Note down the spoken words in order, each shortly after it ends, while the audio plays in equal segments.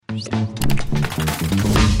So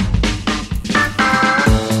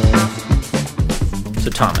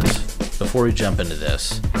Thomas, before we jump into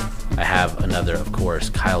this, I have another, of course,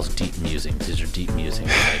 Kyle's deep musings. These are deep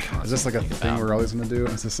musings. Is this like a thing we're always going to do?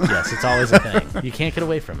 Is this... Yes, it's always a thing. You can't get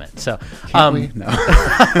away from it. So, Can't we?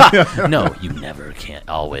 No. No, you never can't.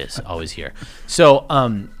 Always here. So,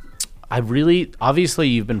 obviously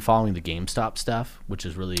you've been following the GameStop stuff, which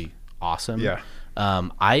is really awesome. Yeah.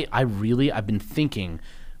 I've been thinking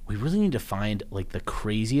we really need to find like the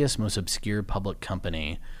craziest, most obscure public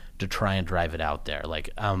company to try and drive it out there. Like,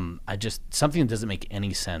 something that doesn't make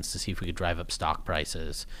any sense to see if we could drive up stock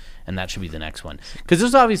prices, and that should be the next one. Because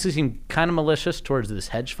this obviously seemed kind of malicious towards this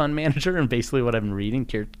hedge fund manager, and basically what I've been reading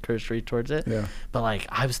cursory towards it. Yeah. But like,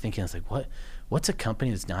 I was thinking, I was like, what's a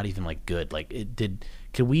company that's not even like good? Like, did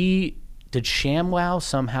ShamWow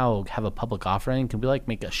somehow have a public offering? Can we like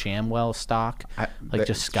make a ShamWow stock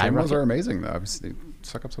just skyrocket? ShamWows are amazing though. They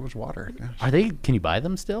suck up so much water. Gosh. Are they? Can you buy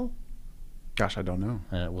them still? Gosh, I don't know.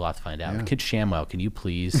 We'll have to find out. Yeah. Kid ShamWow, can you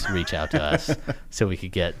please reach out to us so we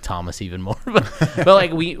could get Thomas even more? but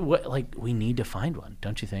like we need to find one,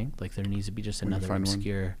 don't you think? Like there needs to be just another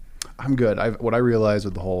obscure. I'm good. What I realize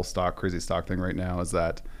with the whole crazy stock thing right now is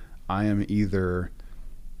that I am either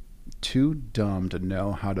too dumb to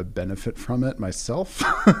know how to benefit from it myself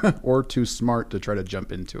or too smart to try to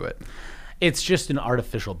jump into it. It's just an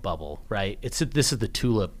artificial bubble, right? This is the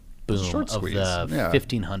tulip boom of the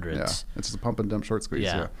 1500s. Yeah, it's just a pump and dump short squeeze.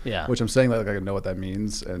 Yeah. Which I'm saying like I know what that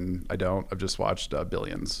means, and I don't. I've just watched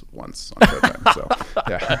Billions once on Showtime. So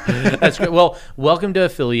yeah, that's great. Well, welcome to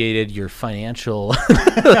Affiliated, your financial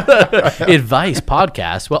advice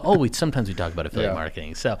podcast. Well, sometimes we talk about affiliate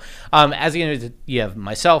marketing. So as you have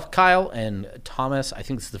myself, Kyle, and Thomas. I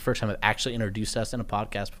think this is the first time I've actually introduced us in a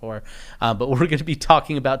podcast before. But we're going to be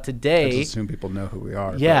talking about today. I just assume people know who we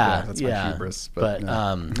are. Yeah, that's my hubris. But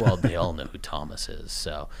well, they all know who Thomas is.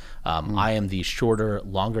 So I am the shorter,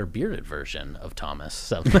 longer bearded version of Thomas.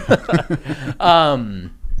 So, but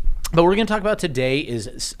what we're going to talk about today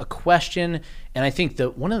is a question, and I think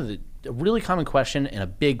that one of the really common question and a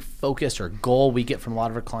big focus or goal we get from a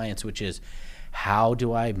lot of our clients, which is, how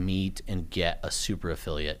do I meet and get a super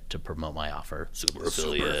affiliate to promote my offer? Super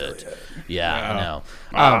affiliate. Yeah,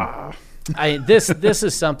 I know. This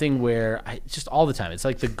is something where just all the time, it's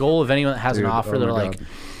like the goal of anyone that has an offer. They're like,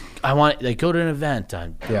 they go to an event.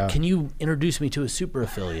 Can you introduce me to a super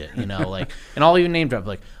affiliate? And I'll even name drop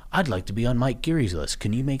like, I'd like to be on Mike Geary's list.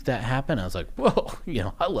 Can you make that happen? I was like, whoa,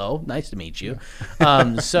 hello, nice to meet you.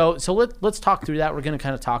 So let's talk through that. We're going to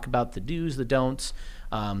kind of talk about the do's, the don'ts,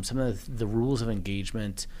 some of the rules of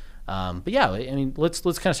engagement. But yeah, I mean, let's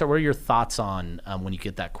kind of start. What are your thoughts on when you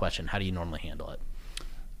get that question? How do you normally handle it?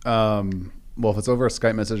 Well, if it's over a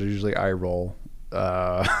Skype message, usually I roll.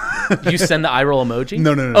 You send the eye roll emoji?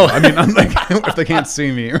 No. Oh. I mean, I'm like, if they can't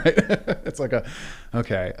see me, right? It's like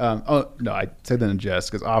okay. No, I say that in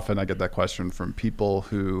jest because often I get that question from people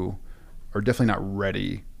who are definitely not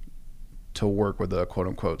ready to work with a quote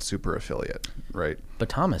unquote super affiliate, right? But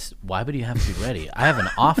Thomas, why would you have to be ready? I have an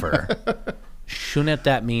offer. Shouldn't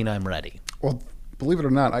that mean I'm ready? Well, believe it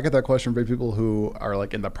or not, I get that question from people who are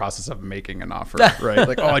like in the process of making an offer, right?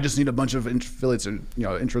 Like, I just need a bunch of affiliates and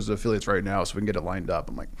interested affiliates right now so we can get it lined up.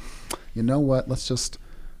 I'm like, you know what? Let's just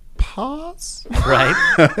pause. Right.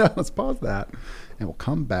 Let's pause that, and we'll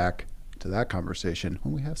come back to that conversation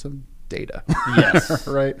when we have some data. Yes.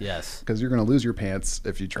 Right. Yes. Because you're going to lose your pants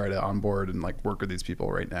if you try to onboard and like work with these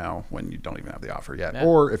people right now when you don't even have the offer yet,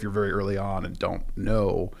 or if you're very early on and don't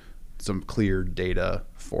know some clear data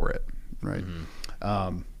for it, right?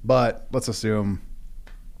 Mm-hmm. But let's assume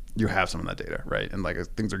you have some of that data, right? And like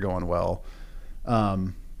things are going well.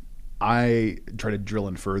 I try to drill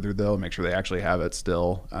in further though, make sure they actually have it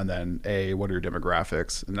still. And then what are your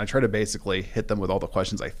demographics? And I try to basically hit them with all the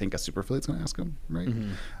questions I think a super affiliate's going to ask them, right?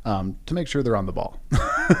 Mm-hmm. To make sure they're on the ball.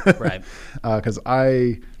 Right. Because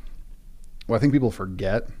I think people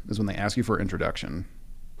forget is when they ask you for an introduction,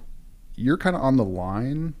 you're kind of on the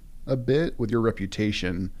line a bit with your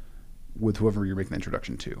reputation with whoever you're making the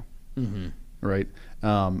introduction to. Mm-hmm. Right.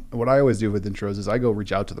 What I always do with intros is I go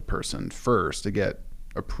reach out to the person first to get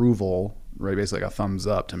approval, right? Basically like a thumbs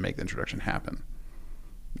up to make the introduction happen.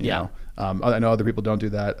 You know? I know other people don't do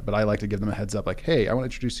that, but I like to give them a heads up like, hey, I want to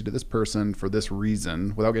introduce you to this person for this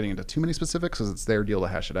reason without getting into too many specifics because it's their deal to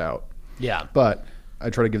hash it out. Yeah. But I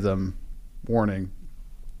try to give them warning,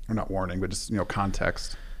 or not warning, but just,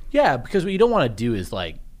 context. Yeah. Because what you don't want to do is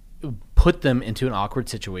like put them into an awkward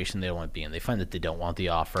situation they don't want to be in. They find that they don't want the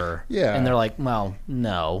offer. Yeah. And they're like, well,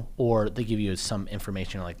 no. Or they give you some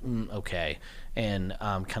information like, okay. And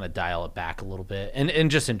kind of dial it back a little bit.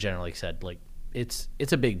 And just in general, like I said, like it's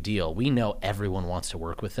a big deal. We know everyone wants to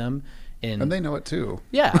work with them. And they know it too.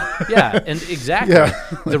 Yeah, and exactly.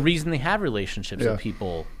 The reason they have relationships Yeah. with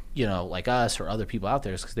people, you know, like us or other people out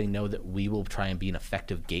there is because they know that we will try and be an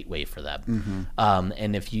effective gateway for them.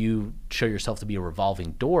 And if you show yourself to be a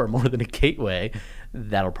revolving door more than a gateway,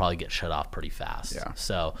 that'll probably get shut off pretty fast. Yeah.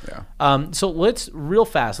 So, Yeah. so let's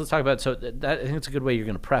talk about, so that I think it's a good way you're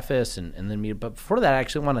going to preface and then meet. But before that, I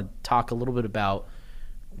actually want to talk a little bit about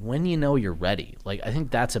when you know you're ready. Like, I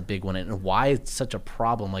think that's a big one, and why it's such a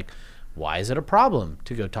problem. Like, why is it a problem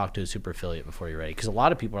to go talk to a super affiliate before you're ready? Because a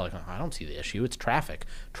lot of people are like, oh, I don't see the issue. It's traffic.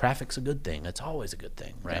 Traffic's a good thing. It's always a good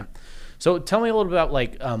thing, right? Yeah. So tell me a little bit about,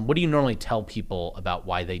 like, what do you normally tell people about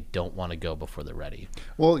why they don't want to go before they're ready?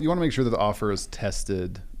 Well, you want to make sure that the offer is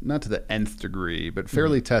tested, not to the nth degree, but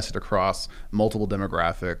fairly tested across multiple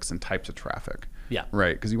demographics and types of traffic. Yeah.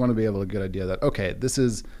 Right. Because you want to be able to get an idea that, okay,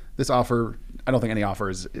 this offer, I don't think any offer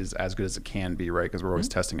is as good as it can be, right? Because we're always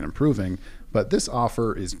testing and improving. But this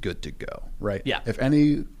offer is good to go, right? Yeah. If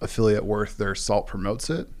any affiliate worth their salt promotes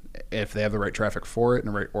it, if they have the right traffic for it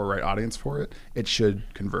and right audience for it, it should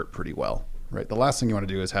convert pretty well, right? The last thing you want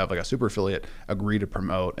to do is have like a super affiliate agree to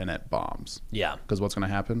promote and it bombs. Yeah. Because what's going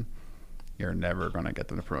to happen? You're never going to get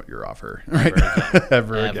them to promote your offer, right?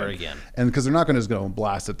 Ever Ever again. again. And because they're not going to just go and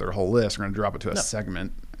blast it their whole list. They're going to drop it to a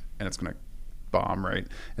segment, and it's going to bomb, right?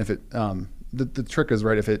 And if it, the trick is,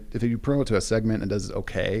 right, if you promote to a segment and does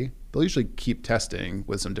okay, they'll usually keep testing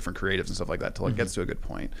with some different creatives and stuff like that till it gets to a good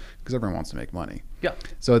point, because everyone wants to make money. Yeah.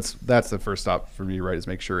 So that's the first stop for me, right? Is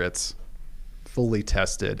make sure it's fully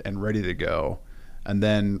tested and ready to go. And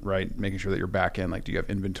then, right, making sure that you're back in, like, do you have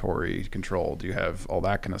inventory control? Do you have all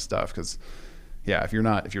that kind of stuff? Because, yeah, if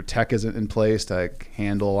your tech isn't in place to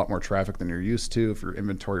handle a lot more traffic than you're used to, if your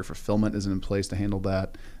inventory fulfillment isn't in place to handle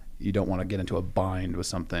that, you don't want to get into a bind with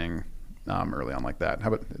something early on like that. How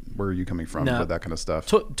about, where are you coming from with that kind of stuff?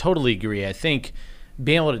 Totally agree. I think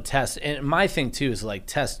being able to test, and my thing too is like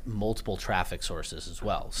test multiple traffic sources as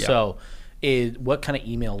well. Yeah. So what kind of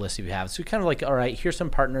email list do you have? So kind of like, all right, here's some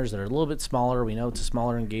partners that are a little bit smaller. We know it's a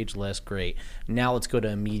smaller engaged list. Great. Now let's go to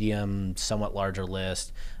a medium, somewhat larger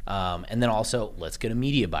list. And then also let's get a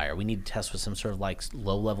media buyer. We need to test with some sort of like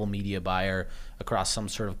low-level media buyer across some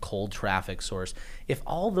sort of cold traffic source. If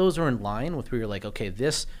all those are in line with where you're like, okay,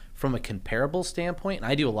 this from a comparable standpoint,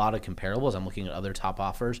 and I do a lot of comparables. I'm looking at other top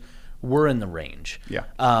offers. We're in the range. Yeah.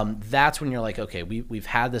 That's when you're like, okay, we've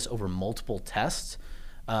had this over multiple tests.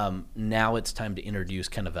 Now it's time to introduce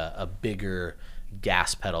kind of a bigger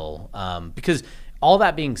gas pedal, because all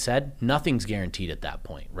that being said, nothing's guaranteed at that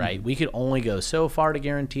point, right? Mm-hmm. We could only go so far to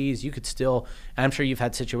guarantees. You could still, and I'm sure you've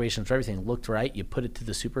had situations where everything looked right. You put it to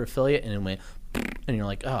the super affiliate and it went, and you're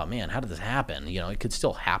like, oh man, how did this happen? You know, it could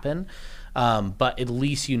still happen. But at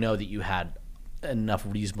least you know that you had enough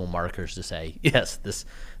reasonable markers to say, yes, this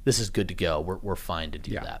is good to go. We're fine to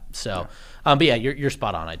do that. So, but yeah, you're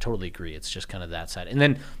spot on. I totally agree. It's just kind of that side. And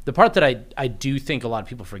then the part that I do think a lot of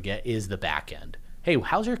people forget is the back end. Hey,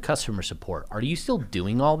 how's your customer support? Are you still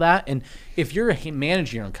doing all that? And if you're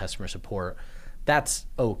managing your own customer support, that's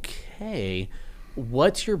okay.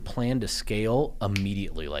 What's your plan to scale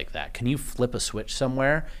immediately like that? Can you flip a switch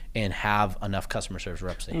somewhere and have enough customer service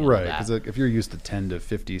reps to handle that? Right, because like, if you're used to 10 to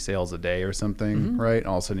 50 sales a day or something, right, and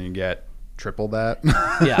all of a sudden you get triple that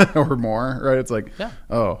or more, right? It's like,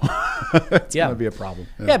 it's going to be a problem.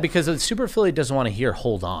 Yeah, because the super affiliate doesn't want to hear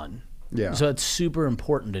hold on. Yeah. So it's super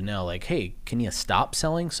important to know, like, hey, can you stop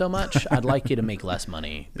selling so much? I'd like you to make less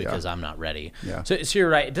money because I'm not ready. Yeah. So you're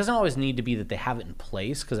right. It doesn't always need to be that they have it in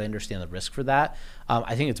place, because I understand the risk for that.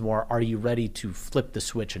 I think it's more, are you ready to flip the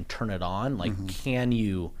switch and turn it on? Like, can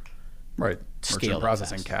you scale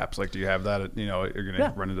processing fast? caps? Like, do you have that? You know, you're going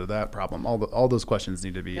to run into that problem. All those questions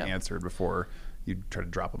need to be answered before you try to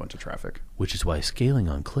drop a bunch of traffic. Which is why scaling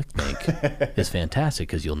on ClickBank is fantastic,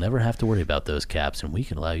 because you'll never have to worry about those caps, and we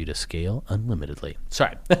can allow you to scale unlimitedly.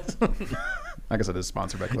 Sorry. I guess it is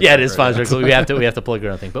sponsored by ClickBank. Yeah, it is sponsored. We have to plug our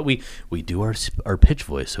own thing, but we do our pitch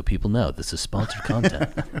voice so people know this is sponsored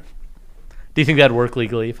content. Do you think that'd work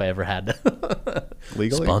legally if I ever had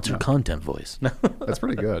legally sponsored content voice? No. That's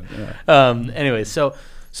pretty good. Yeah. Anyway, so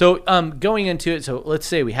going into it, so let's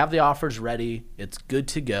say we have the offers ready. It's good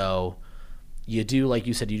to go. You do, like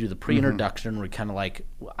you said, you do the pre-introduction. Where kind of like,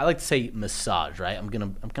 I like to say massage, right? I'm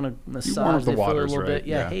gonna massage the the waters, a little right? bit.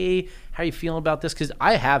 Yeah. Hey, how are you feeling about this? Because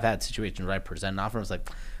I have had situations where I present an offer and it's like,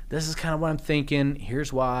 this is kind of what I'm thinking.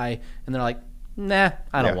 Here's why, and they're like, nah,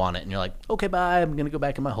 I don't want it. And you're like, okay, bye. I'm gonna go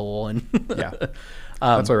back in my hole. And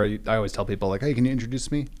that's why I always tell people, like, hey, can you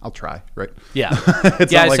introduce me? I'll try, right? Yeah.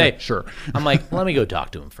 It's I not like say, sure. I'm like, let me go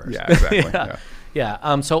talk to him first. Yeah, exactly.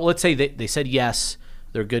 Yeah. So let's say they said yes,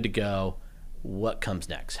 they're good to go. what comes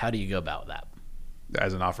next? How do you go about that?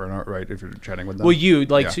 As an offer, right? If you're chatting with them. Well,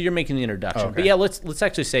 so you're making the introduction. Oh, okay. But yeah, let's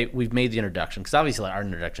actually say we've made the introduction, because obviously our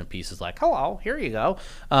introduction piece is like, hello, here you go.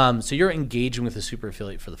 So you're engaging with a super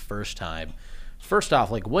affiliate for the first time. First off,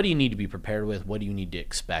 like, what do you need to be prepared with? What do you need to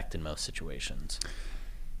expect in most situations?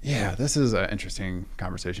 Yeah, this is an interesting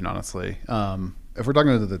conversation, honestly. If we're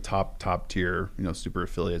talking to the top tier, super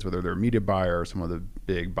affiliates, whether they're a media buyer or some of the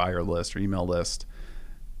big buyer list or email list,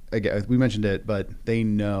 again, we mentioned it, but they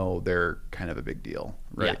know they're kind of a big deal,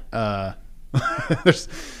 right? Yeah. There's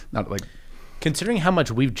not like, considering how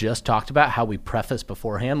much we've just talked about, how we preface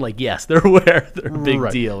beforehand, like, yes, they're aware they're a big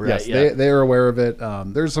deal, right? Yes, they are aware of it.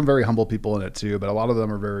 There's some very humble people in it too, but a lot of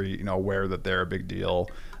them are very, aware that they're a big deal.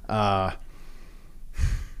 How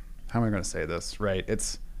am I going to say this, right?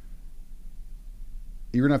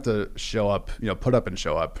 You're going to have to show up, put up and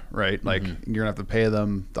show up, right? Like, you're going to have to pay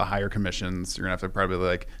them the higher commissions. You're going to have to probably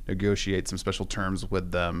like negotiate some special terms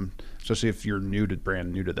with them, especially if you're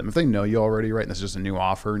brand new to them. If they know you already, right, and it's just a new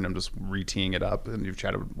offer and I'm just re-teeing it up and you've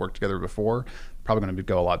worked together before, probably going to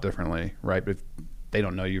go a lot differently, right? But if they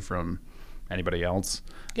don't know you from anybody else.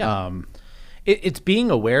 Yeah. It's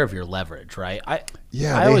being aware of your leverage, right? They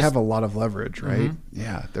have a lot of leverage, right?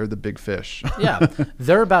 Yeah, they're the big fish. Yeah,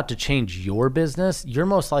 they're about to change your business. You're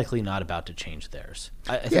most likely not about to change theirs.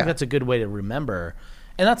 I think that's a good way to remember.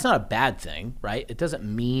 And that's not a bad thing, right? It doesn't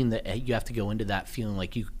mean that you have to go into that feeling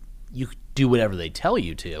like you do whatever they tell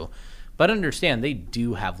you to. But understand, they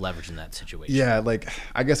do have leverage in that situation. Yeah, like,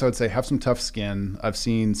 I guess I would say have some tough skin. I've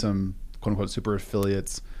seen some quote-unquote super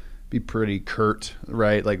affiliates be pretty curt,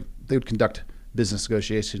 right? Like, they would conduct business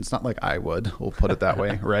negotiations, not like I would, we'll put it that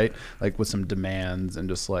way, right? Like, with some demands and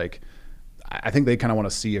just like, I think they kind of want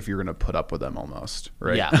to see if you're going to put up with them almost,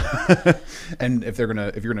 right? Yeah. And if you're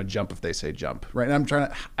going to jump if they say jump, right? And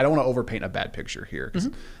I don't want to overpaint a bad picture here,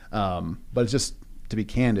 but it's just to be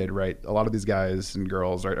candid, right? A lot of these guys and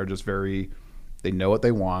girls are just they know what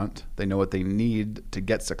they want, they know what they need to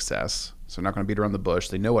get success, so they're not going to beat around the bush.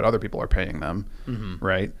 They know what other people are paying them,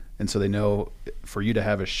 right? And so they know for you to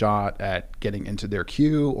have a shot at getting into their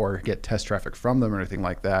queue or get test traffic from them or anything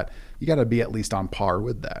like that, you got to be at least on par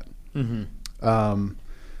with that.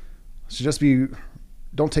 So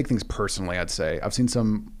don't take things personally, I'd say. I've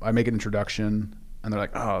seen I make an introduction and they're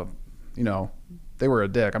like, oh, they were a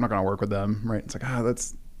dick, I'm not going to work with them, right? It's like,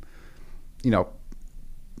 that's,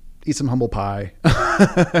 eat some humble pie,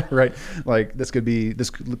 right? Like, this could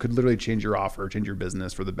literally change your offer, change your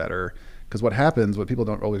business for the better. Because what people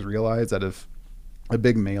don't always realize, that if a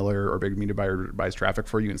big mailer or big media buyer buys traffic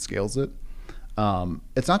for you and scales it,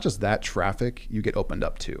 it's not just that traffic you get opened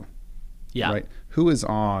up to. Yeah. Right? Who is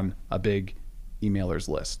on a big emailer's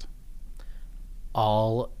list?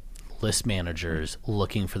 All list managers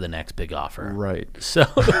looking for the next big offer. Right. So,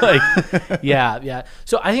 yeah.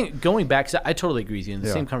 So I think going back, 'cause I totally agree with you in the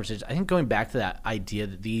same conversation. I think going back to that idea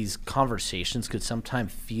that these conversations could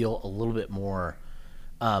sometimes feel a little bit more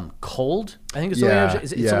cold. I think it's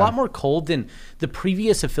a lot more cold than the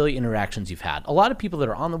previous affiliate interactions you've had. A lot of people that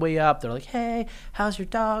are on the way up, they're like, "Hey, how's your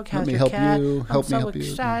dog? How's your cat? I'm so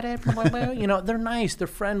excited." They're nice, they're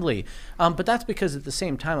friendly. But that's because at the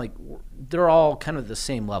same time, like, they're all kind of the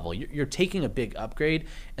same level. You're taking a big upgrade,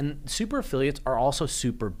 and super affiliates are also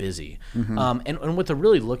super busy. And what they're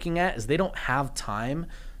really looking at is they don't have time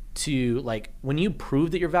to, like, when you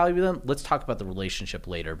prove that you're valuable to them, let's talk about the relationship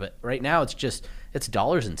later. But right now it's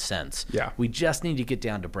dollars and cents. Yeah. We just need to get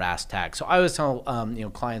down to brass tacks. So I always tell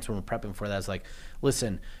clients when we're prepping for that, is like,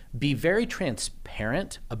 listen, be very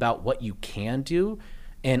transparent about what you can do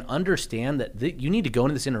and understand that you need to go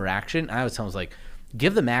into this interaction. I always tell them, like,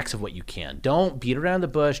 give the max of what you can. Don't beat around the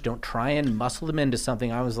bush. Don't try and muscle them into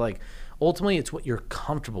something. I was like, ultimately, it's what you're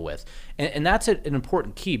comfortable with. And that's an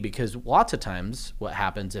important key, because lots of times what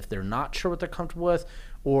happens if they're not sure what they're comfortable with,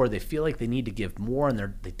 or they feel like they need to give more and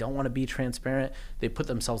they don't want to be transparent, they put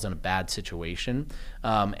themselves in a bad situation,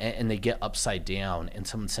 and they get upside down, and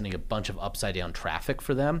someone's sending a bunch of upside down traffic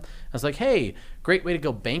for them. I was like, hey, great way to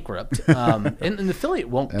go bankrupt. And the affiliate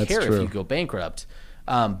won't care if you go bankrupt.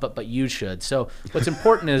 But you should. So what's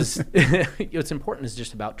important is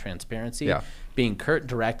just about transparency, being curt,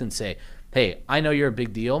 direct, and say, hey, I know you're a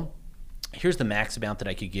big deal. Here's the max amount that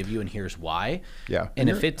I could give you, and here's why. Yeah. And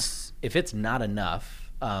if it's not enough,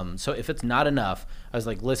 if it's not enough, I was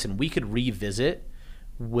like, listen, we could revisit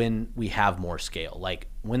when we have more scale. Like,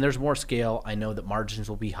 when there's more scale, I know that margins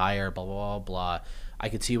will be higher, blah, blah, blah, blah. I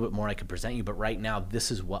could see what more I could present you, but right now,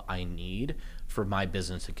 this is what I need for my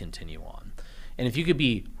business to continue on. And if you could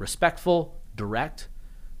be respectful, direct,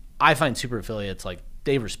 I find super affiliates, like,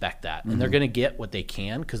 they respect that, and they're going to get what they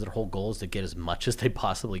can because their whole goal is to get as much as they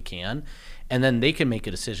possibly can, and then they can make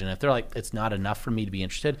a decision. If they're like, it's not enough for me to be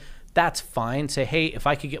interested, that's fine. Say, hey, if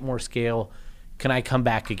I could get more scale, can I come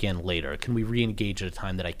back again later? Can we re-engage at a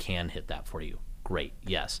time that I can hit that for you? Great,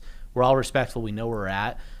 yes. We're all respectful. We know where we're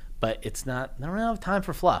at, but it's not. I don't have time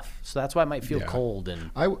for fluff, so that's why it might feel cold and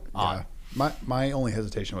odd. My only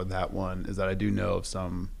hesitation with that one is that I do know of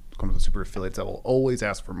some quote unquote super affiliates that will always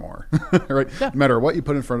ask for more, right? Yeah. No matter what you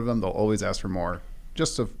put in front of them, they'll always ask for more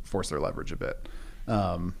just to force their leverage a bit,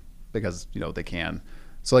 because they can.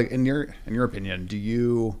 So like in your opinion, do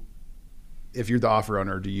you, if you're the offer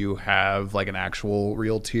owner, do you have like an actual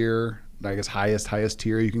real tier, I guess highest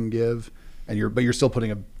tier you can give, and but you're still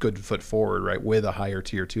putting a good foot forward, right, with a higher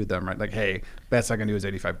tier to them, right? Like, hey, best I can do is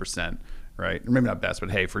 85%, right? Or maybe not best,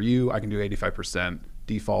 but hey, for you, I can do 85%.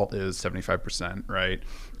 Default is 75%, right?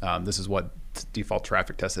 This is what default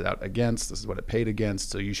traffic tested out against. This is what it paid against.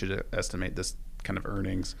 So you should estimate this kind of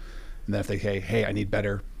earnings. And then if they say, hey, I need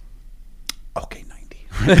better, okay, 90.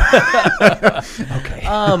 Okay.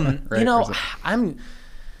 Right? I'm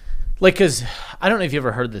like, because I don't know if you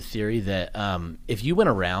ever heard the theory that if you went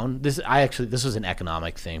around, this was an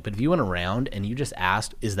economic thing, but if you went around and you just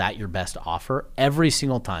asked, is that your best offer? Every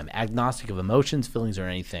single time, agnostic of emotions, feelings, or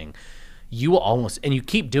anything, you will almost, and you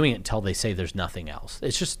keep doing it until they say there's nothing else.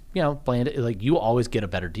 It's just, bland. Like, you always get a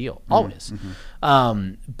better deal, always.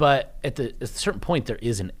 Mm-hmm. But at a certain point, there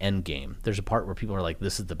is an end game. There's a part where people are like,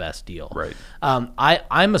 this is the best deal. Right.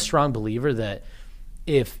 I'm a strong believer that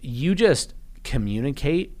if you just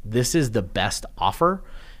communicate, this is the best offer,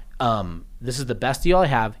 this is the best deal I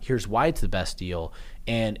have, here's why it's the best deal,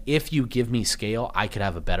 and if you give me scale, I could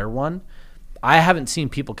have a better one. I haven't seen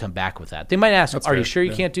people come back with that. They might ask, are you sure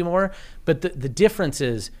you can't do more? But the difference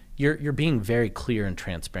is you're being very clear and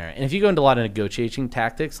transparent. And if you go into a lot of negotiating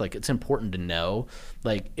tactics, like, it's important to know,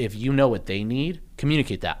 like, if you know what they need,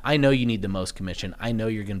 communicate that. I know you need the most commission. I know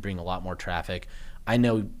you're going to bring a lot more traffic. I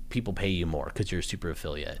know people pay you more because you're a super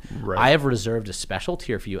affiliate. Right. I have reserved a special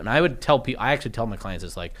tier for you. And I would tell people, I actually tell my clients,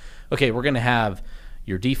 it's like, okay, we're going to have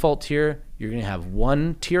your default tier. You're going to have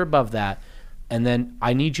one tier above that. And then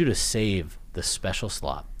I need you to save the special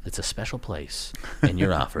slot. It's a special place in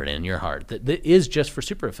your offer and in your heart that is just for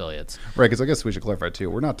super affiliates. Right, because I guess we should clarify too.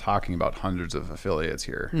 We're not talking about hundreds of affiliates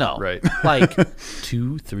here. No, right? Like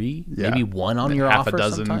 2, 3, maybe one on your half offer. Half a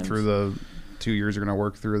dozen sometimes. Through the 2 years you're going to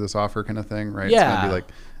work through this offer, kind of thing, right? Yeah, it's going to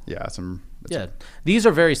be like these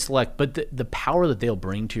are very select, but the power that they'll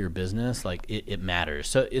bring to your business, like, it matters.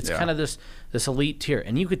 So it's kind of this elite tier,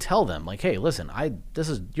 and you could tell them, like, hey, listen,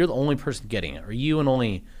 you're the only person getting it, or you and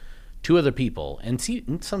only 2 other people. And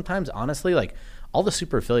sometimes, honestly, like, all the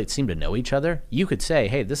super affiliates seem to know each other. You could say,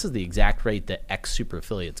 hey, this is the exact rate that X super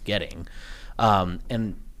affiliate's getting,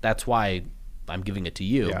 and that's why I'm giving it to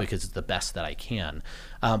you, because it's the best that I can.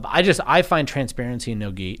 But I find transparency in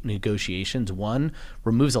negotiations, 1,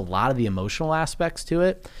 removes a lot of the emotional aspects to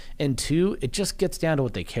it, and 2, it just gets down to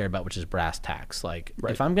what they care about, which is brass tacks. Like,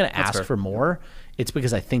 if I'm going to ask for more, it's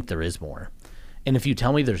because I think there is more. And if you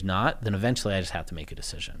tell me there's not, then eventually I just have to make a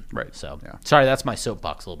decision. Right. So, sorry, that's my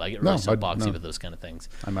soapbox a little bit. I get really soapboxy with those kind of things.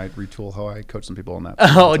 I might retool how I coach some people on that.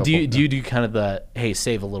 Oh, do you do kind of the, hey,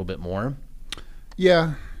 save a little bit more?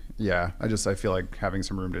 Yeah. I feel like having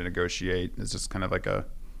some room to negotiate is just kind of like a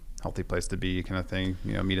healthy place to be, kind of thing.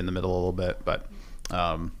 Meet in the middle a little bit. But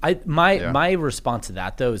my response to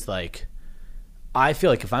that, though, is like, I feel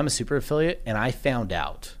like if I'm a super affiliate and I found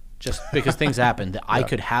out, just because things happened, that I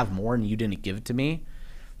could have more and you didn't give it to me,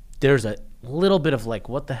 there's a little bit of like,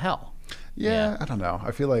 what the hell? Yeah, I don't know.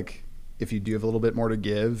 I feel like if you do have a little bit more to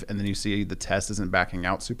give and then you see the test isn't backing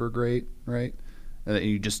out super great, right? And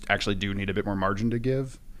you just actually do need a bit more margin to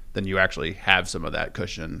give, then you actually have some of that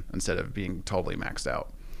cushion instead of being totally maxed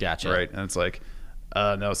out. Gotcha. Right? And it's like,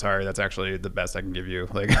 no, sorry, that's actually the best I can give you.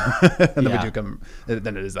 Like, and then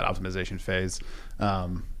then it is that optimization phase.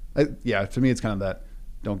 To me, it's kind of that,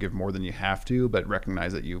 don't give more than you have to, but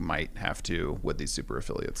recognize that you might have to with these super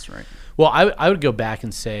affiliates, right? Well, I would go back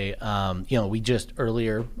and say, we just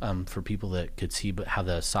earlier, for people that could see how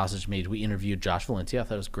the sausage made, we interviewed Josh Valencia. I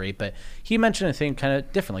thought it was great, but he mentioned a thing kind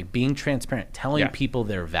of different, like being transparent, telling people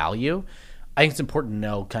their value. I think it's important to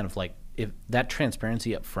know kind of like, if that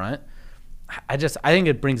transparency up front, I think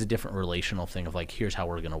it brings a different relational thing of like, here's how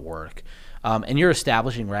we're going to work. And you're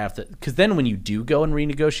establishing right after, because then when you do go and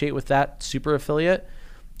renegotiate with that super affiliate,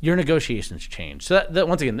 your negotiations change. So that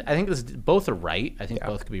once again, I think both are right. I think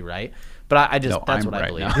both could be right. But that's what I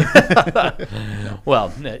believe. No.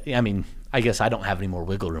 Well, I mean, I guess I don't have any more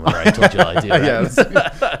wiggle room. Where I told you all I do. Right? Yeah,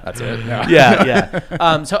 that's it.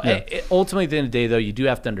 Yeah. So ultimately, at the end of the day, though, you do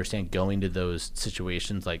have to understand going to those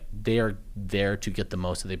situations, like they are there to get the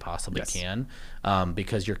most that they possibly can,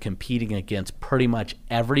 because you're competing against pretty much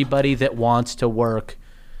everybody that wants to work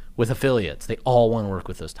with affiliates. They all want to work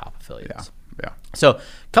with those top affiliates. Yeah. So a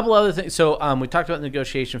couple other things. So we talked about the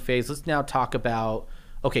negotiation phase. Let's now talk about,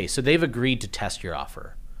 okay, so they've agreed to test your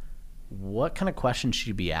offer. What kind of questions should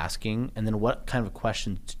you be asking? And then what kind of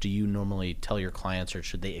questions do you normally tell your clients, or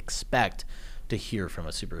should they expect to hear from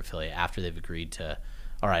a super affiliate after they've agreed to,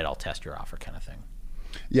 all right, I'll test your offer kind of thing?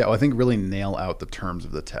 Yeah, well, I think really nail out the terms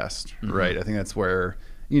of the test, right? I think that's where,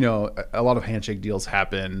 you know, a lot of handshake deals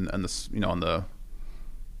happen and this, you know,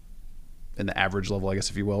 in the average level, I guess,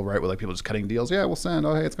 if you will, right? With like people just cutting deals. Yeah, we'll send.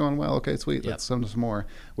 Oh, hey, it's going well. Okay, sweet. Let's send some more.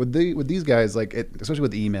 With these guys, like especially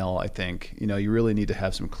with email, I think, you know, you really need to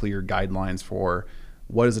have some clear guidelines for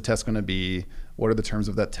what is the test going to be? What are the terms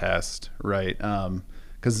of that test, right?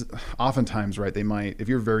 Because oftentimes, right, they might, if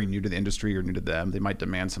you're very new to the industry or new to them, they might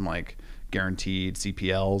demand some like guaranteed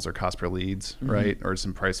CPLs or cost per leads, right? Or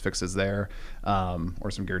some price fixes there, or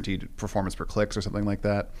some guaranteed performance per clicks or something like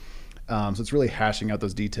that. So it's really hashing out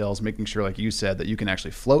those details, making sure, like you said, that you can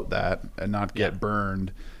actually float that and not get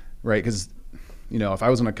burned, right? Because, you know, if I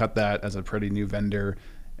was going to cut that as a pretty new vendor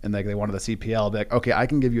and like they wanted the CPL, I'd be like, okay, I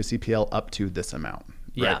can give you a CPL up to this amount,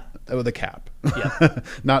 right? With a cap,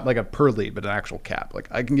 not like a per lead, but an actual cap. Like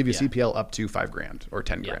I can give you a CPL up to $5,000 or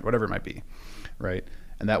 $10,000, whatever it might be, right?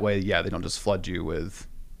 And that way, they don't just flood you with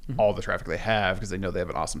all the traffic they have because they know they have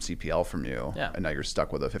an awesome CPL from you, and now you're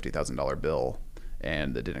stuck with a $50,000 bill.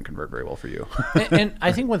 And it didn't convert very well for you. and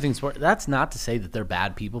I think one thing's, that's not to say that they're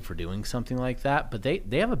bad people for doing something like that, but they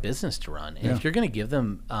have a business to run. And if you're going to give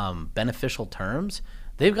them beneficial terms,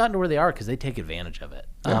 they've gotten to where they are because they take advantage of it.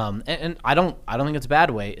 And I don't think it's a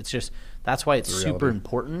bad way. It's just, that's why it's super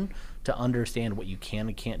important to understand what you can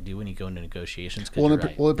and can't do when you go into negotiations. Well,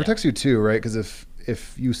 it protects you too, right? Because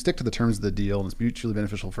if you stick to the terms of the deal and it's mutually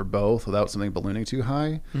beneficial for both without something ballooning too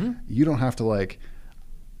high, you don't have to like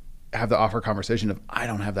have the offer conversation of, I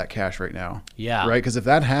don't have that cash right now. Yeah. Right? Because if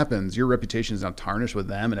that happens, your reputation is now tarnished with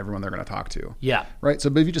them and everyone they're going to talk to. Yeah. Right? So,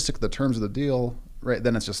 but if you just stick to the terms of the deal, right,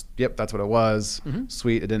 then it's just, yep, that's what it was.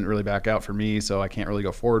 Sweet. It didn't really back out for me, so I can't really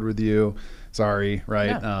go forward with you. Sorry.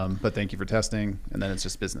 Right? Yeah. But thank you for testing. And then it's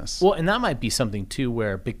just business. Well, and that might be something too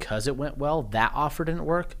where because it went well, that offer didn't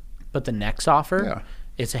work, but the next offer,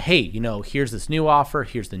 it's a, hey, you know, here's this new offer,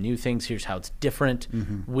 here's the new things, here's how it's different.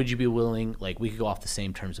 Would you be willing, like we could go off the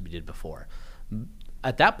same terms that we did before.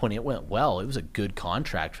 At that point, it went well. It was a good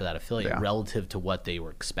contract for that affiliate relative to what they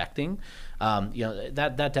were expecting. You know,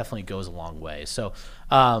 that definitely goes a long way. So,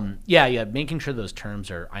 making sure those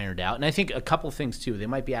terms are ironed out. And I think a couple of things too, they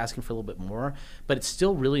might be asking for a little bit more, but it's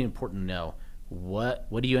still really important to know what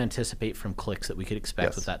do you anticipate from clicks that we could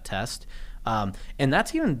expect with that test. And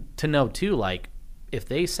that's even to know too, like, if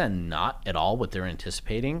they send not at all what they're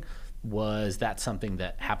anticipating, was that something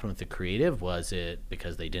that happened with the creative? Was it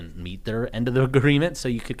because they didn't meet their end of the agreement? So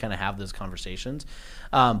you could kind of have those conversations.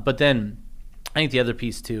 But then I think the other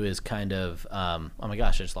piece too is kind of, oh my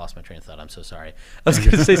gosh, I just lost my train of thought. I'm so sorry. I was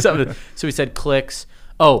going to say something. So we said clicks.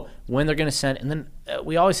 Oh, when they're going to send. And then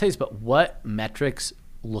we always say this, but what metrics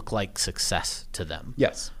look like success to them?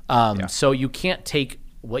 Yes. So you can't take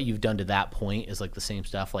what you've done to that point as like the same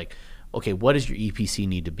stuff. Like, okay, what does your EPC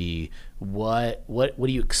need to be? What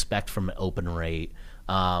do you expect from an open rate?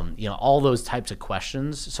 You know, all those types of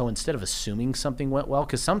questions. So instead of assuming something went well,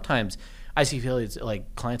 because sometimes I see affiliates,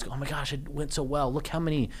 like clients go, oh my gosh, it went so well. Look how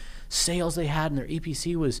many sales they had and their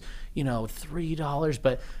EPC was, you know, $3.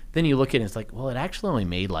 But then you look at it and it's like, well, it actually only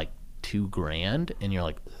made like $2,000, and you're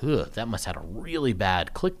like, ugh, that must have had a really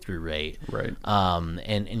bad click-through rate. Right.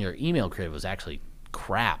 And your email creative was actually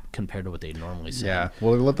crap compared to what they normally say. Yeah.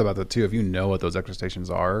 Well, I love about that too. If you know what those expectations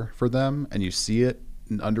are for them and you see it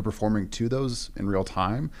underperforming to those in real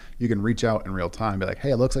time, you can reach out in real time, be like,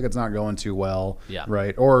 hey, it looks like it's not going too well. Yeah.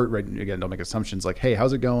 Right. Or again, don't make assumptions like, hey,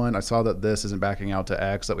 how's it going? I saw that this isn't backing out to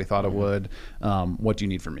X that we thought it would. What do you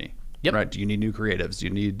need from me? Yep. Right. Do you need new creatives? Do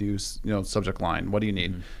you need new, subject line? What do you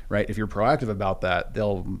need? Right. If you're proactive about that,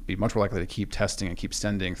 they'll be much more likely to keep testing and keep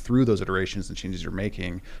sending through those iterations and changes you're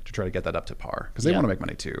making to try to get that up to par, because they want to make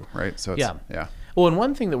money too. Right. So it's, Well, and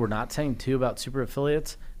one thing that we're not saying too about super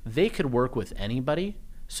affiliates, they could work with anybody.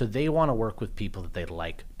 So they want to work with people that they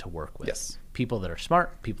like to work with. Yes. People that are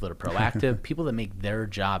smart, people that are proactive, people that make their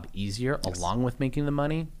job easier along with making the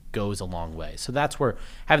money goes a long way. So that's where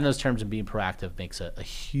having those terms and being proactive makes a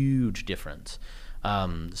huge difference.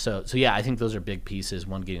 So I think those are big pieces.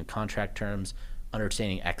 One, getting contract terms,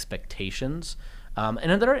 understanding expectations,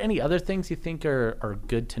 And are there any other things you think are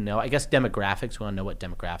good to know? I guess demographics. We want to know what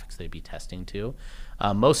demographics they'd be testing to.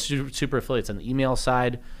 Most super affiliates on the email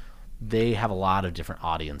side, they have a lot of different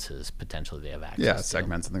audiences potentially they have access to.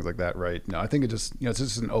 Segments and things like that, right? No, I think it just, it's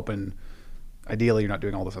just an open. Ideally, you're not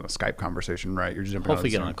doing all this on a Skype conversation, right? You're just jumping hopefully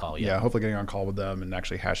getting on a call. Yeah, hopefully getting on a call with them and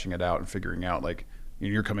actually hashing it out and figuring out like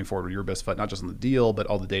you're coming forward with your best foot, not just on the deal, but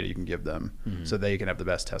all the data you can give them, so they can have the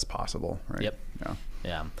best test possible, right? Yep.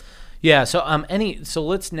 Yeah. So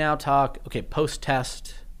let's now talk. Okay, post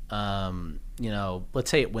test. Let's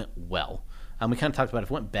say it went well. We kind of talked about if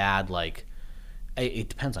it went bad, like it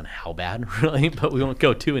depends on how bad, really, but we won't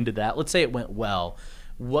go too into that. Let's say it went well.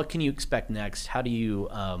 What can you expect next? How do you,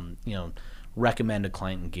 recommend a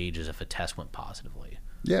client engages if a test went positively?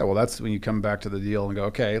 Yeah, well, that's when you come back to the deal and go,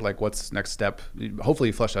 okay, like what's next step? Hopefully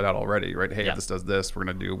you flesh that out already, right? Hey, if this does this, we're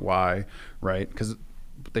going to do Y, right? Because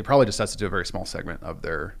they probably just tested to a very small segment of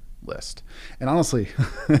their list. And honestly,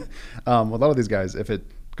 with a lot of these guys, if it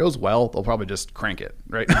goes well, they'll probably just crank it,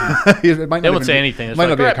 right? It might not they won't say anything. It might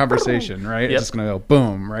not be a conversation, right? Yep. It's just going to go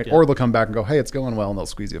boom, right? Yep. Or they'll come back and go, hey, it's going well, and they'll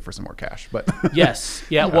squeeze you for some more cash. But yes.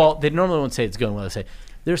 Yeah. Well, they normally won't say it's going well. They say,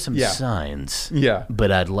 there's some signs. Yeah.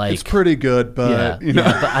 But I'd like. It's pretty good, but,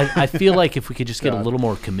 but I feel like if we could just get a little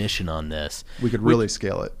more commission on this, we could really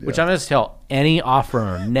scale it. Yeah. Which I'm going to tell any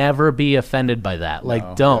offerer, never be offended by that.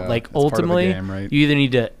 Like, don't. Like, ultimately, game, right? You either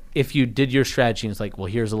need to, if you did your strategy and it's like, well,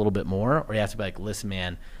 here's a little bit more, or you have to be like, listen,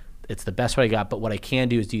 man, it's the best what I got, but what I can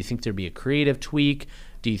do is, do you think there'd be a creative tweak?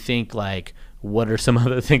 Do you think, like, what are some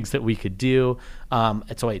other things that we could do?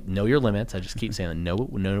 So I know your limits. I just keep saying, know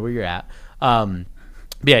where you're at.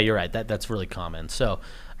 Yeah, you're right. That's really common. So,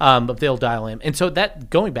 but they'll dial in. And so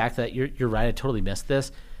that, going back to that, you're right. I totally missed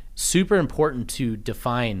this. Super important to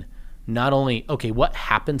define not only, okay, what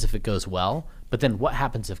happens if it goes well, but then what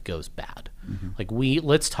happens if it goes bad? Like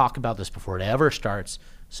let's talk about this before it ever starts,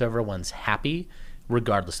 so everyone's happy,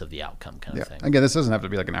 regardless of the outcome, kind of thing. Again, this doesn't have to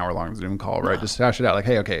be like an hour-long Zoom call, right? No. Just hash it out. Like,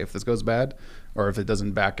 hey, okay, if this goes bad, or if it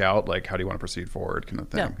doesn't back out, like, how do you want to proceed forward, kind of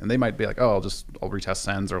thing. Yeah. And they might be like, oh, I'll retest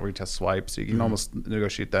sends or I'll retest swipes. So you can almost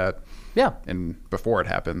negotiate that. Yeah. And before it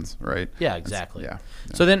happens, right? Yeah, exactly.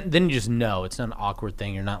 So then you just know it's not an awkward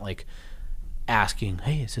thing. You're not like asking,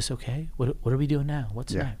 hey, is this okay? What are we doing now?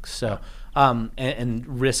 What's next? So, and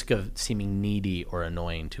risk of seeming needy or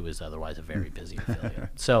annoying to is otherwise a very busy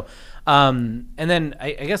affiliate. So, and then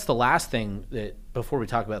I guess the last thing that before we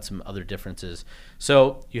talk about some other differences,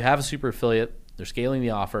 so you have a super affiliate, they're scaling the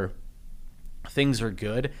offer, things are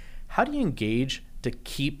good. How do you engage to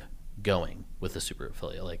keep going with a super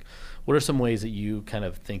affiliate? Like, what are some ways that you kind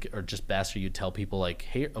of think are just best, or you tell people like,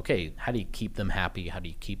 hey, okay, how do you keep them happy? How do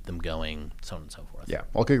you keep them going? So on and so forth. Yeah,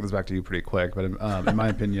 I'll kick this back to you pretty quick, but in my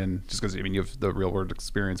opinion, just because you have the real world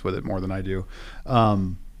experience with it more than I do,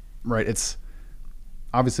 right? It's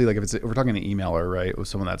obviously like if we're talking an emailer, right, with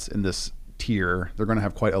someone that's in this tier, they're going to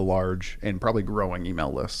have quite a large and probably growing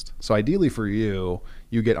email list. So ideally for you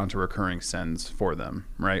get onto recurring sends for them,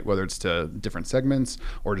 right? Whether it's to different segments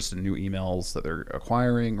or just to new emails that they're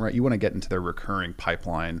acquiring, right? You want to get into their recurring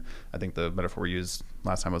pipeline. I think the metaphor we used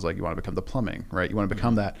last time was like, you want to become the plumbing, right? You want to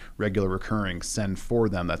become that regular recurring send for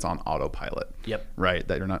them that's on autopilot, right?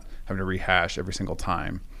 That you're not having to rehash every single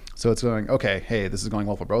time. So it's going, okay, hey, this is going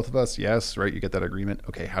well for both of us. Yes, right? You get that agreement.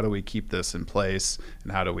 Okay, how do we keep this in place?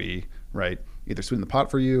 And how do we, right, either sweeten the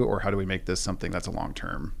pot for you, or how do we make this something that's a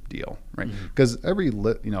long-term deal, right? Because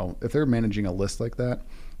if they're managing a list like that,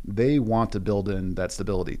 they want to build in that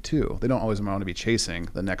stability too. They don't always want to be chasing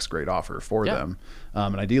the next great offer for them.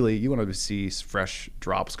 And ideally, you want to see fresh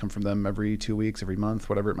drops come from them every 2 weeks, every month,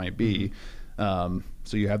 whatever it might be. So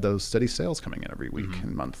you have those steady sales coming in every week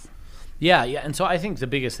and month. Yeah. And so I think the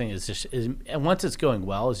biggest thing is and once it's going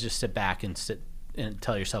well, is just sit back and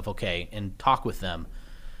tell yourself, okay, and talk with them.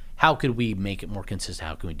 How could we make it more consistent?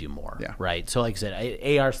 How can we do more? Right. So like I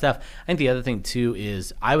said, AR stuff. I think the other thing too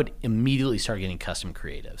is I would immediately start getting custom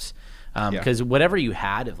creatives, because whatever you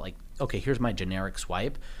had of like, okay, here's my generic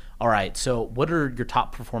swipe. All right, so what are your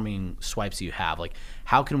top performing swipes you have? Like,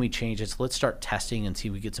 how can we change it? So let's start testing and see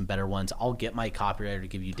if we get some better ones. I'll get my copywriter to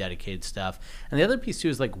give you dedicated stuff. And the other piece too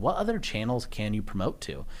is like, what other channels can you promote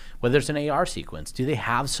to? Whether it's an AR sequence, do they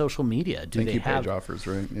have social media? Do they have page offers,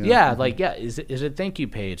 right? Is it a thank you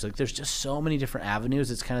page? Like, there's just so many different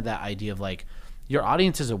avenues. It's kind of that idea of like, your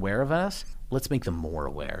audience is aware of us. Let's make them more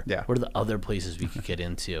aware. Yeah. What are the other places we could get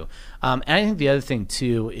into? And I think the other thing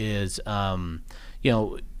too is,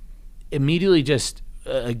 immediately just,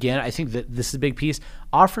 again, I think that this is a big piece,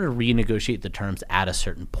 offer to renegotiate the terms at a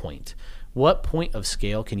certain point. What point of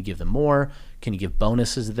scale can you give them more? Can you give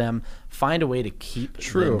bonuses to them? Find a way to keep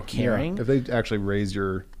them caring. Yeah. If they actually raise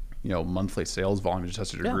your monthly sales volume to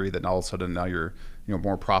such a degree that all of a sudden now you're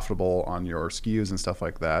more profitable on your SKUs and stuff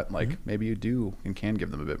like that. Like maybe you do and can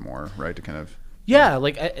give them a bit more, right? To kind of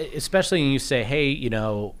like especially when you say, hey,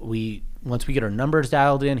 once we get our numbers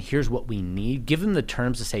dialed in, here's what we need. Give them the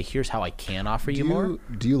terms to say, here's how I can offer you more.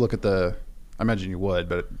 Do you look at I imagine you would,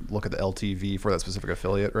 but look at the LTV for that specific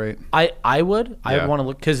affiliate, right? I would. I would want to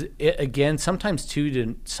look, because again, sometimes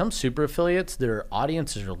too, some super affiliates, their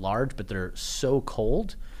audiences are large, but they're so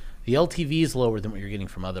cold. The LTV is lower than what you're getting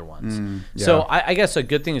from other ones. So I guess a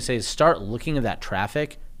good thing to say is start looking at that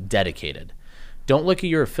traffic dedicated. Don't look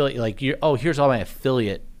at your affiliate like here's all my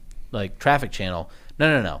affiliate like traffic channel.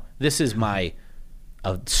 No. This is my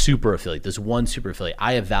super affiliate. This one super affiliate.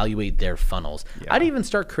 I evaluate their funnels. Yeah. I'd even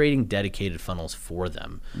start creating dedicated funnels for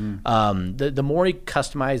them. The more you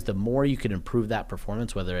customize, the more you can improve that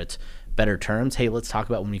performance, whether it's better terms. Hey, let's talk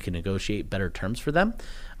about when we can negotiate better terms for them.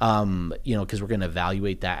 Because we're going to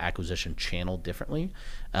evaluate that acquisition channel differently.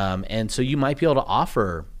 And so you might be able to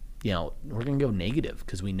offer, we're going to go negative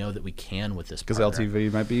because we know that we can with this partner. Because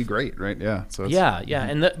LTV might be great, right? Yeah. So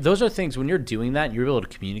And those are things when you're doing that and you're able to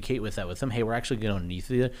communicate with them. Hey, we're actually going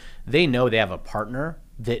underneath you. They know they have a partner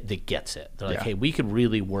that gets it. They're like, hey, we could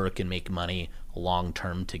really work and make money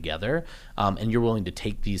long-term together. And you're willing to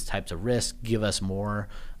take these types of risks, give us more,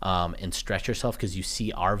 and stretch yourself because you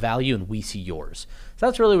see our value and we see yours. So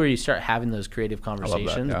that's really where you start having those creative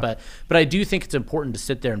conversations. But I do think it's important to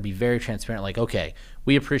sit there and be very transparent. Like, okay,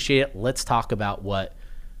 we appreciate it. Let's talk about what,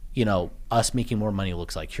 us making more money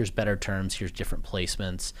looks like. Here's better terms. Here's different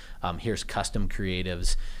placements. Here's custom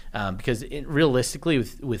creatives. Because realistically,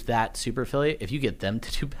 with that super affiliate, if you get them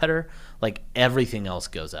to do better, like everything else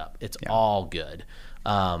goes up. It's all good.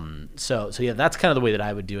 So that's kind of the way that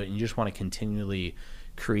I would do it. And you just want to continually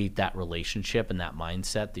create that relationship and that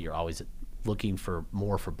mindset that you're always looking for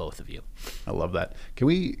more for both of you. I love that. Can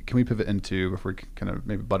we pivot into, before we kind of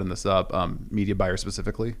maybe button this up, media buyer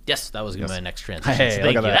specifically? Yes, that was going to be my next transition. Hey, so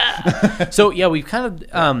thank you. That. So we've kind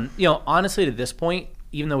of, honestly, to this point,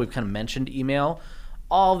 even though we've kind of mentioned email,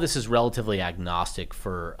 all of this is relatively agnostic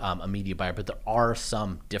for a media buyer, but there are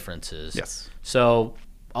some differences. Yes. So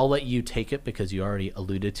I'll let you take it because you already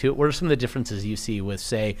alluded to it. What are some of the differences you see with,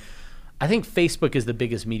 say, I think Facebook is the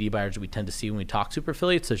biggest media buyers we tend to see when we talk super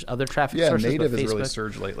affiliates. There's other traffic sources. Yeah, native has really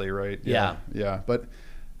surged lately, right? Yeah. But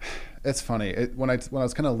it's funny. When I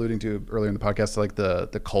was kind of alluding to earlier in the podcast, like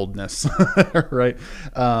the coldness, right?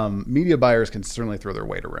 Media buyers can certainly throw their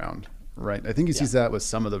weight around, right? I think you see that with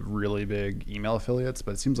some of the really big email affiliates,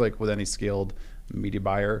 but it seems like with any scaled media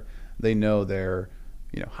buyer, they know their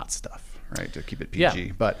hot stuff, right? To keep it PG.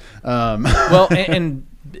 Yeah. But well, and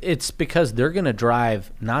it's because they're going to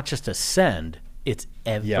drive not just a send, it's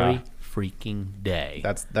every freaking day.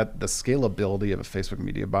 That's the scalability of a Facebook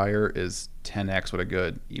media buyer is 10x what a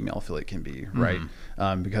good email affiliate can be, right?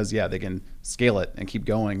 Because they can scale it and keep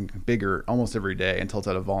going bigger almost every day until it's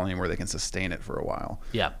at a volume where they can sustain it for a while.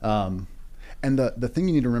 And the thing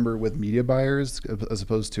you need to remember with media buyers, as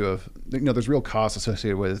opposed to there's real costs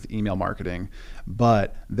associated with email marketing,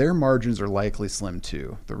 but their margins are likely slim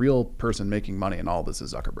too. The real person making money in all this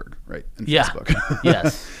is Zuckerberg, right? And Facebook.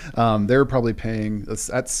 Yes. They're probably paying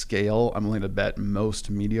at scale. I'm willing to bet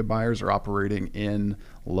most media buyers are operating in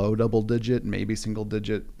low double-digit, maybe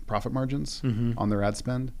single-digit profit margins on their ad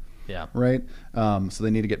spend. Yeah. Right. So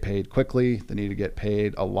they need to get paid quickly. They need to get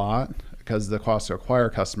paid a lot because the cost to acquire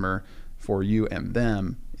a customer for you and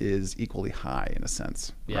them is equally high in a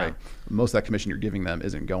sense, right? Most of that commission you're giving them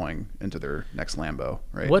isn't going into their next Lambo,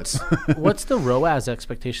 right? What's the ROAS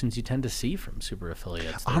expectations you tend to see from super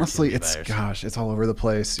affiliates? Honestly, it's all over the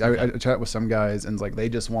place. I chat with some guys and it's like they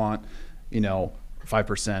just want, 5%,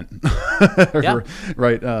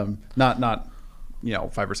 right? Not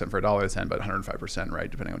 5% for $1.10, but 105%,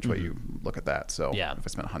 right? Depending on which way you look at that. So if I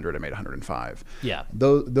spent 100, I made 105. Yeah.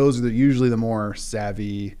 Those are usually the more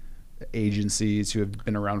savvy agencies who have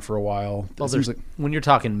been around for a while. Well, when you're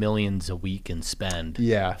talking millions a week in spend,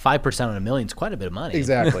 5% on $1 million is quite a bit of money.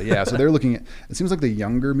 Exactly. Yeah. So they're looking at, it seems like the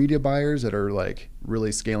younger media buyers that are like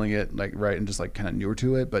really scaling it, like, right, and just like kind of newer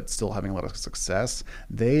to it, but still having a lot of success,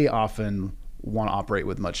 they often want to operate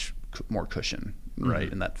with much more cushion,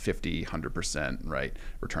 right? And that 50-100%, right,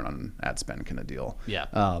 return on ad spend kind of deal. Yeah.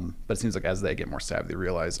 But it seems like as they get more savvy, they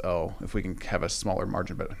realize, if we can have a smaller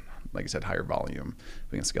margin, but like you said, higher volume,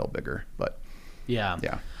 we can scale bigger. But yeah.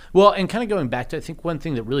 Well, and kind of going back to, I think one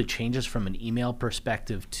thing that really changes from an email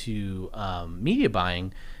perspective to media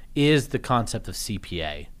buying is the concept of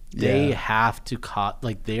CPA. They Yeah. have to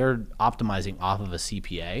they're optimizing off of a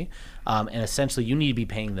CPA, and essentially you need to be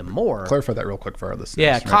paying them more. Clarify that real quick for our listeners.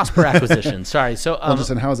 Yeah, right? cost per acquisition. Sorry. So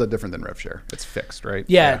And how is that different than rev share? It's fixed, right?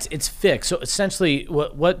 yeah, it's fixed. So essentially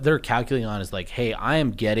what they're calculating on is like, hey,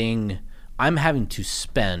 I'm having to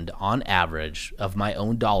spend on average of my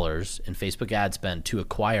own dollars in Facebook ad spend to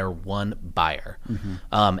acquire one buyer,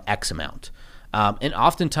 X amount. And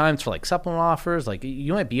oftentimes for like supplement offers, like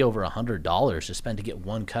you might be over $100 to spend to get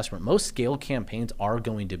one customer. Most scale campaigns are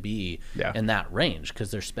going to be in that range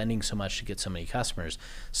because they're spending so much to get so many customers.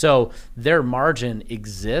 So their margin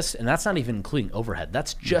exists, and that's not even including overhead.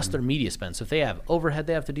 That's just their media spend. So if they have overhead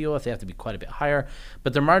they have to deal with, they have to be quite a bit higher.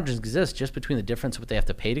 But their margins exist just between the difference of what they have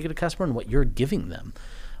to pay to get a customer and what you're giving them.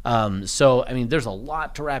 So, I mean, there's a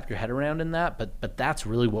lot to wrap your head around in that, but that's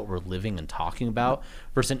really what we're living and talking about.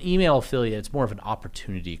 Versus an email affiliate, it's more of an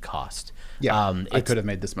opportunity cost. Yeah, I could have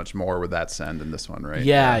made this much more with that send in this one, right?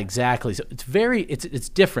 Yeah, exactly. So it's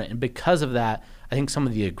different, and because of that, I think some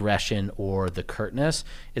of the aggression or the curtness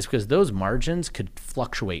is because those margins could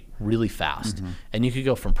fluctuate really fast, and you could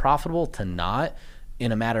go from profitable to not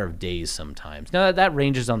in a matter of days sometimes. Now that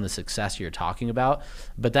ranges on the success you're talking about,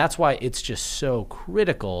 but that's why it's just so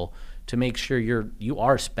critical to make sure you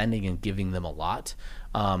are spending and giving them a lot.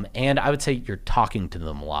 And I would say you're talking to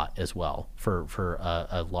them a lot as well for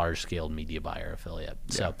a large scale media buyer affiliate.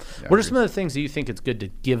 So what are some of the things that you think it's good to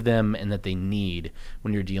give them and that they need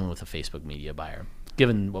when you're dealing with a Facebook media buyer,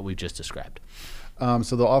 given what we've just described?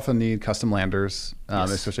 So they'll often need custom landers,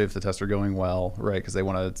 especially if the tests are going well, right? Because they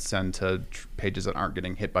want to send to pages that aren't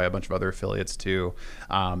getting hit by a bunch of other affiliates too.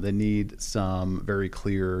 They need some very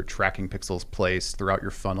clear tracking pixels placed throughout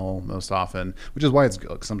your funnel most often, which is why it's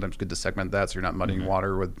sometimes good to segment that so you're not muddying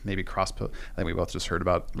water with maybe cross. I think we both just heard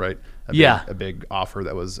about, right? A big offer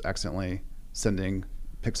that was accidentally sending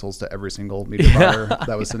pixels to every single media buyer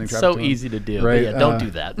that was sending traffic so to them, easy to do, right? but don't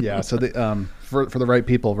do that. So for the right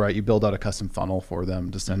people, right, you build out a custom funnel for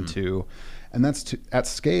them to send to, and that's at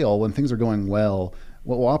scale. When things are going well,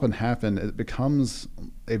 what will often happen, it becomes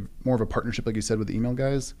more of a partnership, like you said, with the email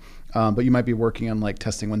guys, but you might be working on like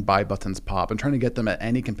testing when buy buttons pop and trying to get them at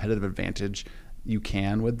any competitive advantage you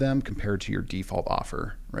can with them compared to your default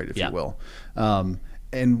offer, right, if you will.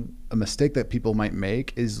 And a mistake that people might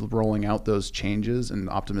make is rolling out those changes and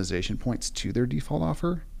optimization points to their default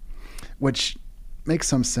offer, which makes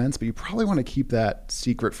some sense, but you probably want to keep that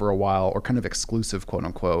secret for a while or kind of exclusive, quote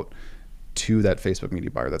unquote, to that Facebook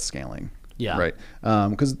media buyer that's scaling. Yeah. Right.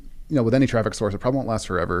 Because, with any traffic source, it probably won't last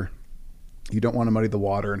forever. You don't want to muddy the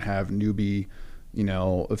water and have newbie,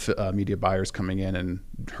 media buyers coming in and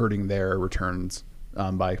hurting their returns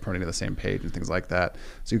by promoting to the same page and things like that.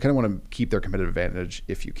 So you kind of want to keep their competitive advantage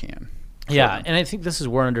if you can. Yeah, and I think this is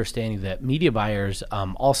where understanding that media buyers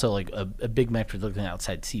also like a big metric looking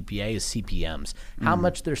outside CPA is CPMs, how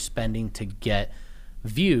much they're spending to get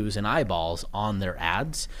views and eyeballs on their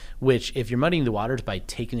ads, which if you're muddying the waters by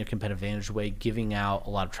taking their competitive advantage away, giving out a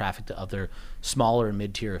lot of traffic to other smaller and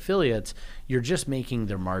mid-tier affiliates, you're just making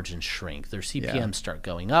their margins shrink. Their CPMs start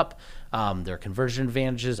going up. Their conversion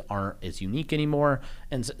advantages aren't as unique anymore.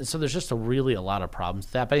 And so there's just a lot of problems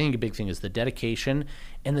with that. But I think a big thing is the dedication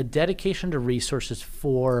and the dedication to resources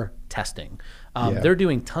for testing. They're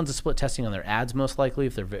doing tons of split testing on their ads, most likely,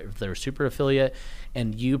 if they're a super affiliate,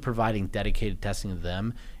 and you providing dedicated testing to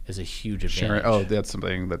them is a huge advantage. Oh, that's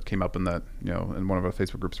something that came up in that, in one of our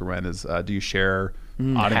Facebook groups we're in is, do you share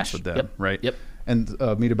audience with them, right? Yep. And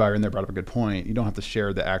media buyer in there brought up a good point. You don't have to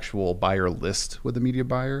share the actual buyer list with the media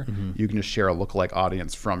buyer. You can just share a lookalike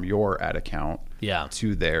audience from your ad account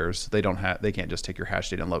to theirs. They can't just take your hash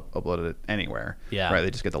data and upload it anywhere. Right. They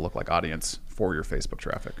just get the lookalike audience for your Facebook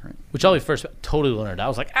traffic. Right. Which I first totally learned. I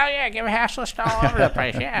was like, oh yeah, give a hash list all over the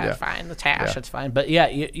place. Yeah, it's fine. It's hash. It's fine. But yeah,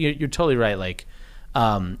 you're totally right. Like,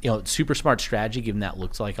 super smart strategy given that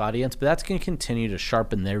looks like audience, but that's going to continue to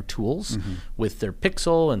sharpen their tools with their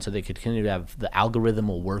pixel, and so they could continue to have the algorithm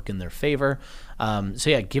will work in their favor.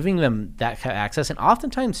 Giving them that kind of access, and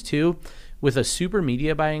oftentimes too, with a super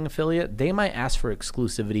media buying affiliate, they might ask for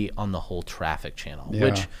exclusivity on the whole traffic channel,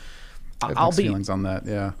 which I'll be feelings on that.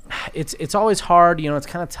 Yeah, it's always hard. It's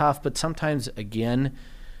kind of tough, but sometimes again,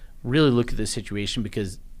 really look at the situation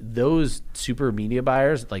because those super media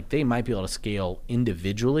buyers, like they might be able to scale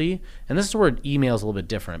individually. And this is where email is a little bit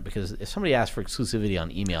different because if somebody asks for exclusivity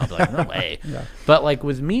on email, I'd be like, no way. But like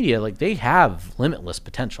with media, like they have limitless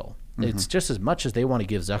potential. It's just as much as they want to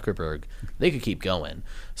give Zuckerberg, they could keep going.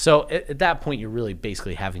 So at that point, you're really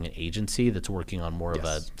basically having an agency that's working on more of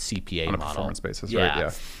a CPA on a model. performance basis, Yeah. right?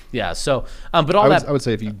 Yeah. Yeah. So, but all I would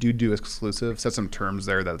say if you do exclusive, set some terms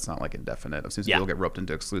there that it's not like indefinite. As soon as people get roped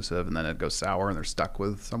into exclusive and then it goes sour and they're stuck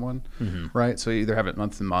with someone, right? So you either have it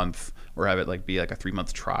month to month or have it like be like a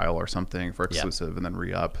 3-month trial or something for exclusive and then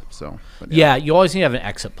re-up. So, but you always need to have an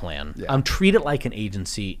exit plan. Yeah. Treat it like an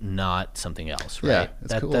agency, not something else, right?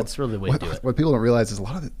 Yeah, cool. That's really the way to do it. What people don't realize is a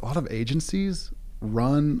lot of agencies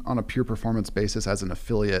run on a pure performance basis as an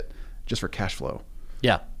affiliate just for cash flow.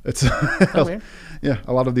 Yeah. It's yeah,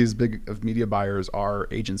 a lot of these big media buyers are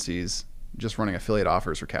agencies just running affiliate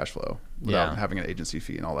offers for cash flow without having an agency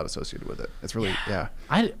fee and all that associated with it. It's really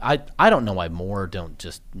I don't know why more don't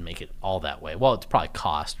just make it all that way. Well, it's probably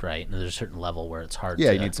cost, right? And there's a certain level where it's hard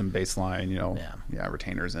to... you need some baseline,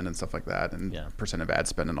 retainers in and stuff like that, and percent of ad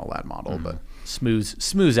spend and all that model. But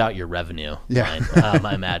smooths out your revenue line,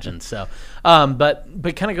 I imagine. So, but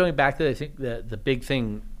kind of going back to, I think the big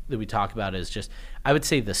thing that we talk about is just, I would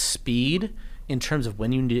say the speed in terms of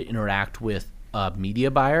when you need to interact with a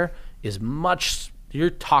media buyer is much, you're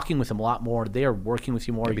talking with them a lot more. They are working with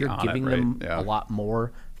you more. You're giving them a lot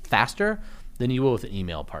more faster than you will with an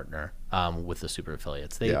email partner with the super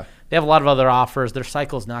affiliates. They have a lot of other offers. Their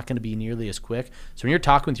cycle is not going to be nearly as quick. So when you're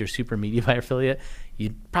talking with your super media buyer affiliate,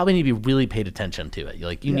 you probably need to be really paid attention to it.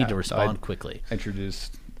 You need to respond quickly. I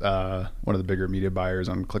introduced one of the bigger media buyers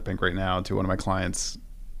on ClickBank right now to one of my clients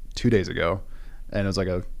 2 days ago. And it was like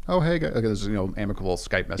hey, there's amicable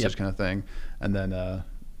Skype message kind of thing. And then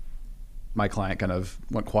my client kind of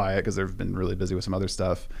went quiet because they've been really busy with some other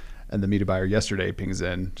stuff. And the media buyer yesterday pings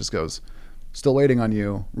in, just goes, still waiting on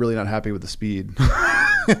you, really not happy with the speed.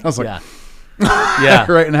 I was like,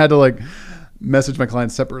 right. And I had to like message my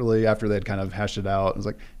client separately after they'd kind of hashed it out. I was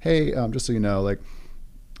like, hey, just so you know, like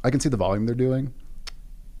I can see the volume they're doing.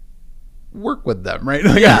 Work with them, right?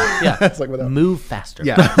 It's like move faster.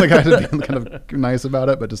 Yeah, like I had to be kind of nice about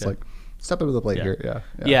it, but just like step up to the plate here.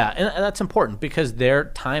 Yeah, and that's important because their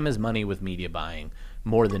time is money with media buying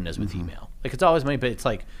more than it is with email. Like it's always money, but it's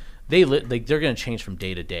like they're going to change from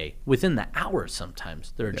day to day. Within the hours,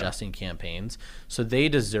 sometimes they're adjusting campaigns, so they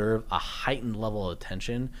deserve a heightened level of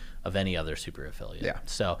attention of any other super affiliate. Yeah.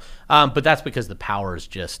 So, but that's because the power is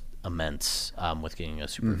just immense with getting a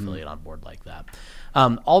super affiliate on board like that.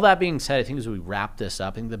 All that being said, I think as we wrap this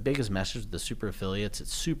up, I think the biggest message with the super affiliates,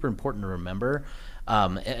 it's super important to remember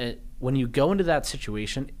when you go into that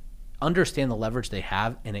situation, understand the leverage they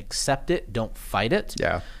have and accept it. Don't fight it.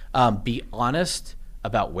 Yeah. Be honest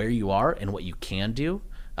about where you are and what you can do.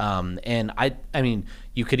 And I mean,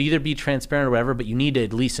 you could either be transparent or whatever, but you need to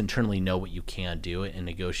at least internally know what you can do and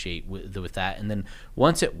negotiate with that. And then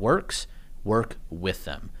once it works, work with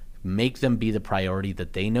them. Make them be the priority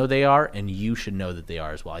that they know they are, and you should know that they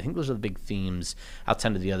are as well. I think those are the big themes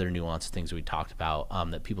outside of the other nuanced things that we talked about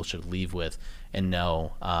that people should leave with and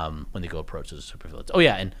know when they go approach those super affiliates. Oh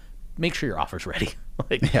yeah, and make sure your offer's ready.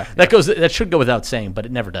 That should go without saying, but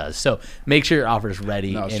it never does. So make sure your offer's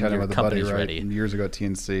ready and your company's ready. Years ago at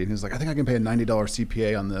TNC, he was like, I think I can pay a $90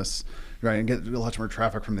 CPA on this, right, and get a lot more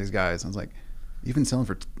traffic from these guys. I was like, you've been selling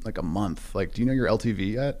for like a month. Like, do you know your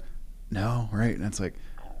LTV yet? No, right? And it's like,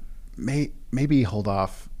 maybe hold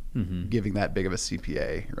off giving that big of a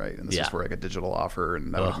CPA, right? And this is for like a digital offer,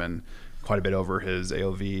 and that would have been quite a bit over his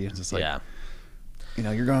AOV. It's just like,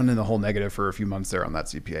 you're going in the whole negative for a few months there on that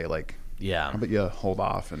CPA. Like, how about you hold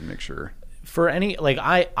off and make sure? For any, like,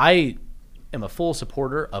 I am a full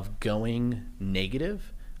supporter of going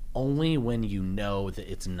negative only when you know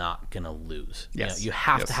that it's not going to lose. Yes. You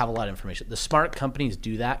have to have a lot of information. The smart companies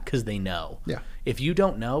do that because they know. Yeah. If you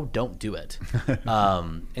don't know, don't do it.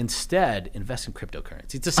 Instead, invest in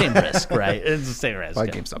cryptocurrency. It's the same risk, right? It's the same risk. Buy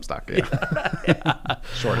GameStop stock. Yeah.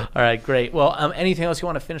 Short it. All right, great. Well, anything else you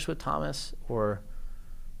want to finish with, Thomas, or?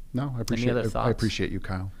 No, I appreciate you,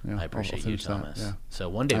 Kyle. Yeah, I appreciate you, Thomas. Yeah. So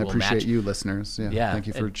one day we'll match. I appreciate you, listeners. Yeah. Thank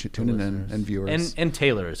you for tuning in, and viewers. And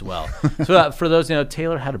Taylor as well. So for those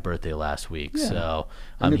Taylor had a birthday last week. Yeah. So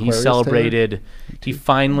he celebrated. He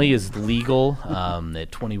finally is legal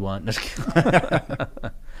at 21.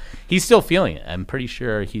 He's still feeling it. I'm pretty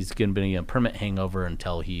sure he's going to be a permanent hangover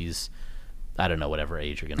until he's, I don't know, whatever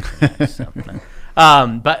age you're going to be next. So.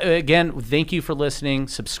 But again, thank you for listening.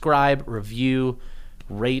 Subscribe, review,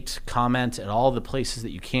 rate, comment at all the places that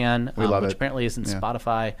you can, we love which it. apparently isn't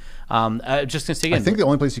Spotify. Just gonna say again, I think the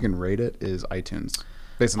only place you can rate it is iTunes,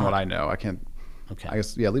 based on what I know. I can't. Okay. I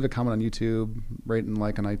guess leave a comment on YouTube, rate and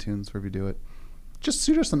like on iTunes wherever you do it. just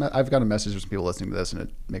shoot us some. I've got a message from some people listening to this, and it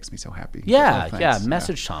makes me so happy. Yeah, So, yeah. thanks.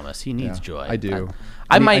 Message Thomas. He needs joy. I do.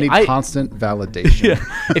 I need constant validation.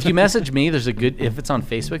 If you message me, if it's on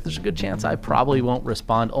Facebook, there's a good chance I probably won't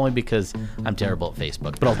respond, only because I'm terrible at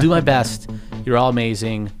Facebook. But I'll do my best. You're all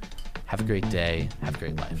amazing. Have a great day. Have a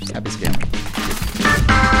great life. Happy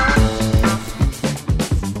scamming.